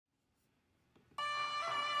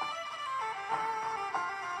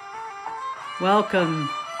Welcome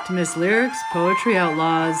to Miss Lyrics Poetry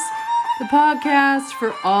Outlaws, the podcast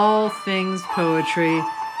for all things poetry.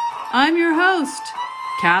 I'm your host,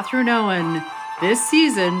 Catherine Owen, this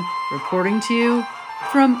season reporting to you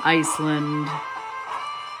from Iceland.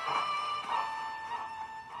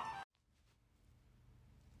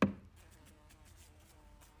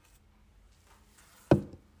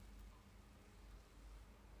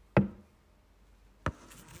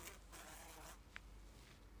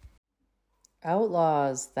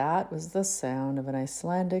 Outlaws, that was the sound of an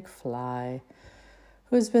Icelandic fly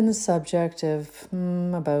who has been the subject of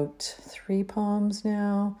about 3 poems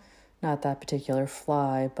now. Not that particular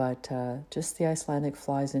fly, but just the Icelandic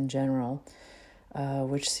flies in general,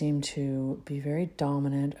 which seem to be very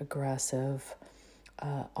dominant, aggressive,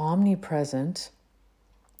 omnipresent,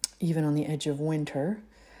 even on the edge of winter.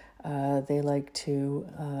 They like to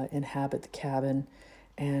inhabit the cabin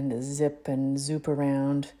and zip and zoop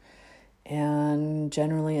around and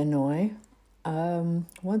generally annoy.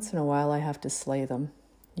 Once in a while I have to slay them.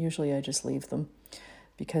 Usually I just leave them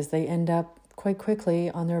because they end up quite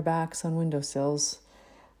quickly on their backs on windowsills,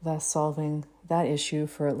 thus solving that issue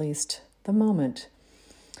for at least the moment.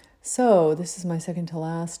 So this is my second to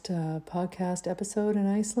last podcast episode in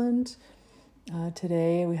Iceland.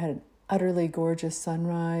 Today we had an utterly gorgeous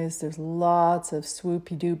sunrise. There's lots of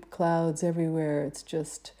swoopy-doop clouds everywhere. It's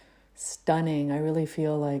just stunning. I really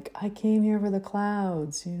feel like I came here for the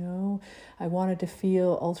clouds, I wanted to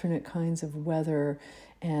feel alternate kinds of weather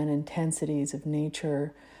and intensities of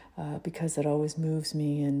nature because it always moves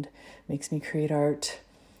me and makes me create art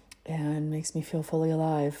and makes me feel fully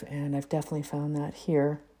alive. And I've definitely found that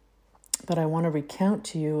here. But I want to recount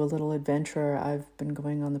to you a little adventure I've been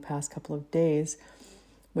going on the past couple of days,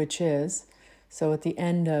 which is, so at the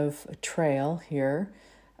end of a trail here,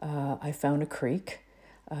 I found a creek.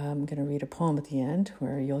 I'm going to read a poem at the end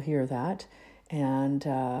where you'll hear that. And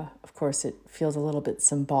of course, it feels a little bit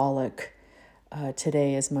symbolic.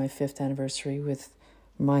 Today is my 5th anniversary with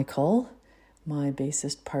Michael, my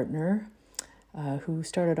bassist partner, who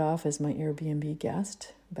started off as my Airbnb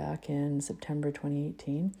guest back in September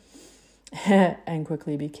 2018 and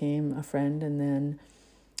quickly became a friend and then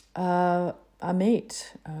a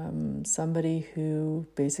mate, somebody who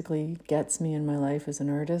basically gets me in my life as an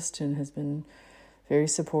artist and has been very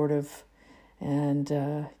supportive, and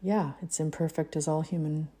it's imperfect as all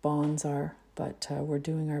human bonds are, but we're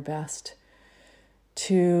doing our best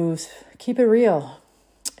to keep it real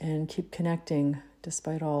and keep connecting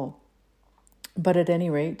despite all. But at any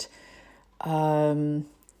rate, where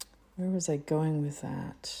was I going with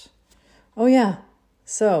that? Oh yeah,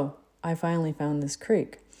 so I finally found this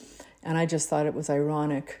creek, and I just thought it was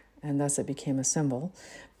ironic, and thus it became a symbol,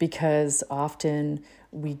 because often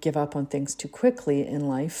we give up on things too quickly in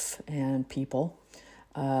life and people,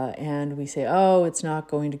 and we say, oh, it's not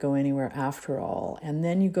going to go anywhere after all. And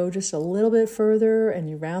then you go just a little bit further and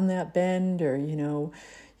you round that bend, or, you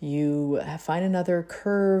find another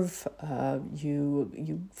curve,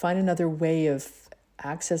 you find another way of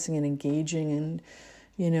accessing and engaging and,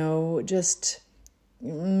 just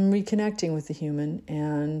reconnecting with the human,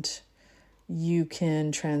 and you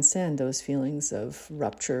can transcend those feelings of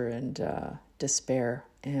rupture and despair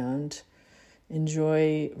and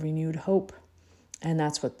enjoy renewed hope. And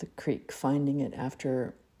that's what the creek, finding it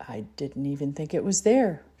after I didn't even think it was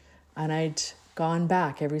there. And I'd gone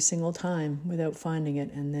back every single time without finding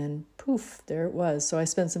it. And then poof, there it was. So I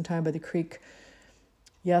spent some time by the creek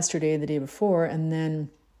yesterday and the day before. And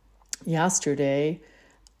then yesterday,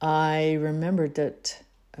 I remembered that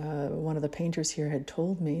one of the painters here had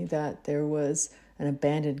told me that there was an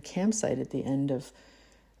abandoned campsite at the end of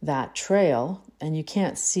that trail, and you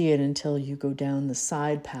can't see it until you go down the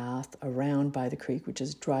side path around by the creek, which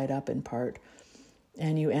is dried up in part,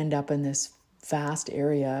 and you end up in this vast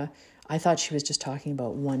area. I thought she was just talking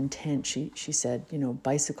about one tent. She said,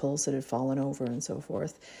 bicycles that had fallen over and so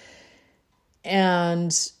forth.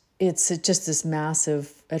 And it's just this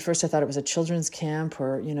massive, at first I thought it was a children's camp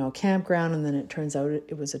or, a campground, and then it turns out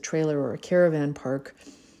it was a trailer or a caravan park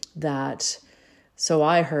that, so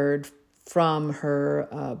I heard from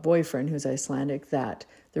her boyfriend, who's Icelandic, that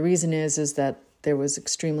the reason is that there was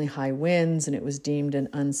extremely high winds and it was deemed an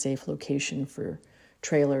unsafe location for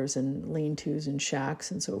trailers and lean-tos and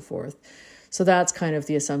shacks and so forth. So that's kind of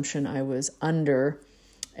the assumption I was under.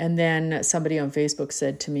 And then somebody on Facebook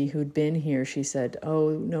said to me who'd been here, she said,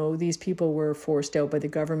 oh, no, these people were forced out by the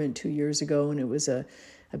government 2 years ago, and it was a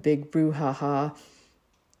big brouhaha.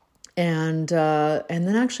 And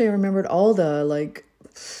then actually I remembered Alda,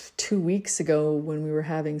 2 weeks ago when we were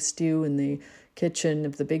having stew in the kitchen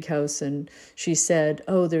of the big house, and she said,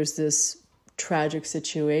 oh, there's this tragic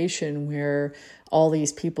situation where all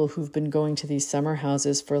these people who've been going to these summer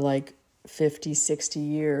houses for like 50, 60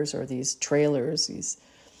 years, or these trailers, these,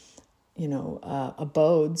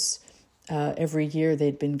 abodes, every year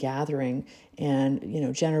they'd been gathering, and,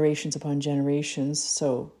 generations upon generations.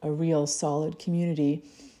 So a real solid community.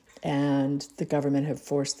 And the government have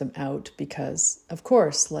forced them out because, of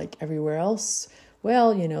course, like everywhere else,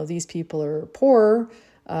 well, these people are poor.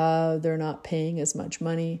 They're not paying as much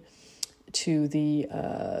money to the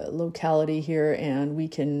locality here, and we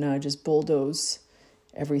can just bulldoze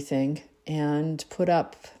everything and put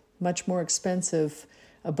up much more expensive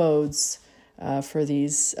abodes for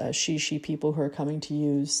these shishi people who are coming to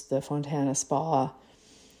use the Fontana Spa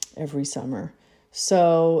every summer.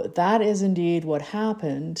 So that is indeed what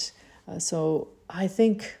happened. So I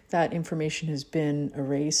think that information has been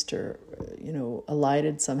erased or,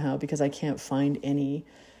 elided somehow, because I can't find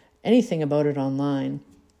anything about it online,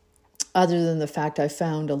 other than the fact I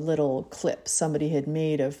found a little clip somebody had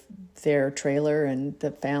made of their trailer and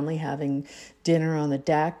the family having dinner on the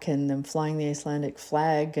deck and them flying the Icelandic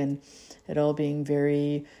flag, and it all being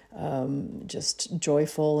very just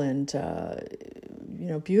joyful and,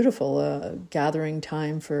 beautiful, gathering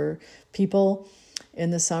time for people in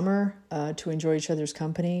the summer to enjoy each other's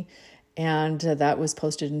company. And that was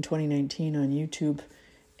posted in 2019 on YouTube.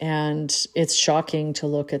 And it's shocking to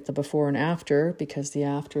look at the before and after, because the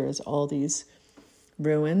after is all these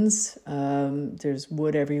ruins. There's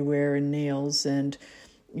wood everywhere and nails and,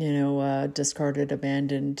 discarded,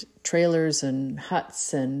 abandoned trailers and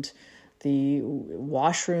huts, and the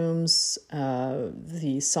washrooms,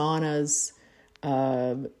 the saunas,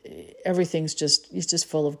 everything's just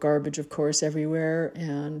full of garbage, of course, everywhere.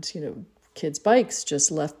 And, kids' bikes just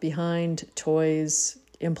left behind, toys,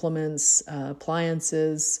 implements,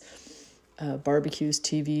 appliances, barbecues,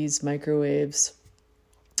 TVs, microwaves,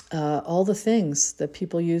 all the things that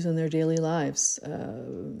people use in their daily lives.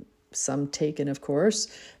 Some taken, of course,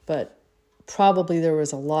 but probably there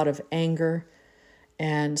was a lot of anger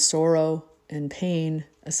and sorrow and pain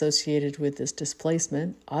associated with this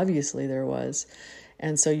displacement. Obviously there was.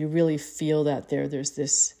 And so you really feel that there's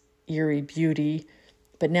this eerie beauty.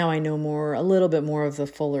 But now I know a little bit more of the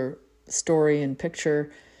fuller story and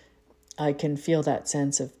picture. I can feel that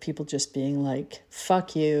sense of people just being like,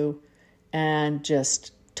 fuck you, and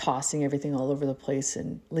just tossing everything all over the place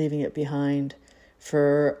and leaving it behind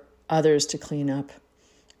for others to clean up,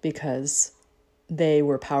 because they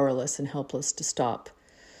were powerless and helpless to stop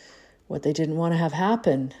what they didn't want to have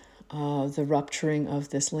happen, the rupturing of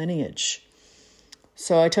this lineage.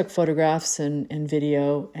 So I took photographs and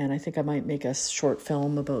video, and I think I might make a short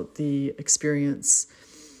film about the experience.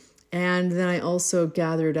 And then I also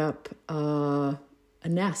gathered up a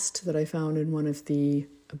nest that I found in one of the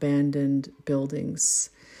abandoned buildings.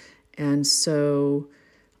 And so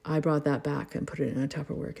I brought that back and put it in a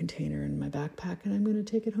Tupperware container in my backpack, and I'm going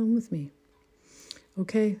to take it home with me.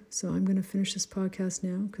 Okay, so I'm going to finish this podcast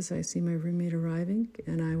now because I see my roommate arriving,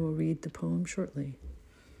 and I will read the poem shortly.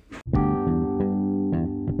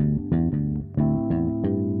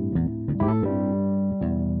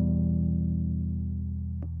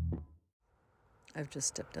 I've just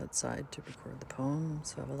stepped outside to record the poem,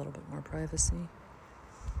 so I have a little bit more privacy.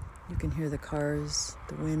 You can hear the cars,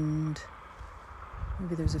 the wind,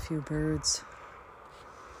 maybe there's a few birds.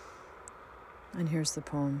 And here's the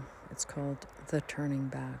poem. It's called The Turning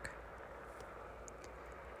Back.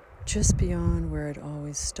 Just beyond where I'd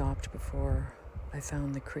always stopped before, I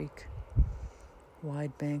found the creek.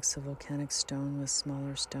 Wide banks of volcanic stone with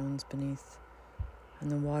smaller stones beneath, and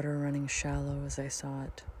the water running shallow as I saw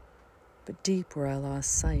it, but deep where I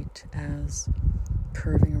lost sight as,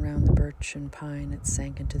 curving around the birch and pine, it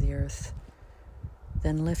sank into the earth.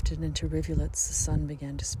 Then lifted into rivulets, the sun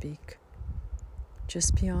began to speak.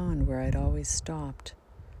 Just beyond where I'd always stopped,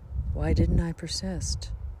 why didn't I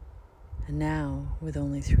persist? And now, with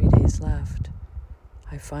only 3 days left,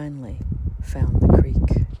 I finally found the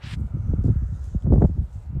creek.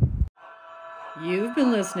 You've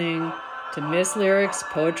been listening to Miss Lyric's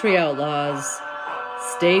Poetry Outlaws.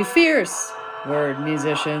 Stay fierce, word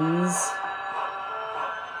musicians.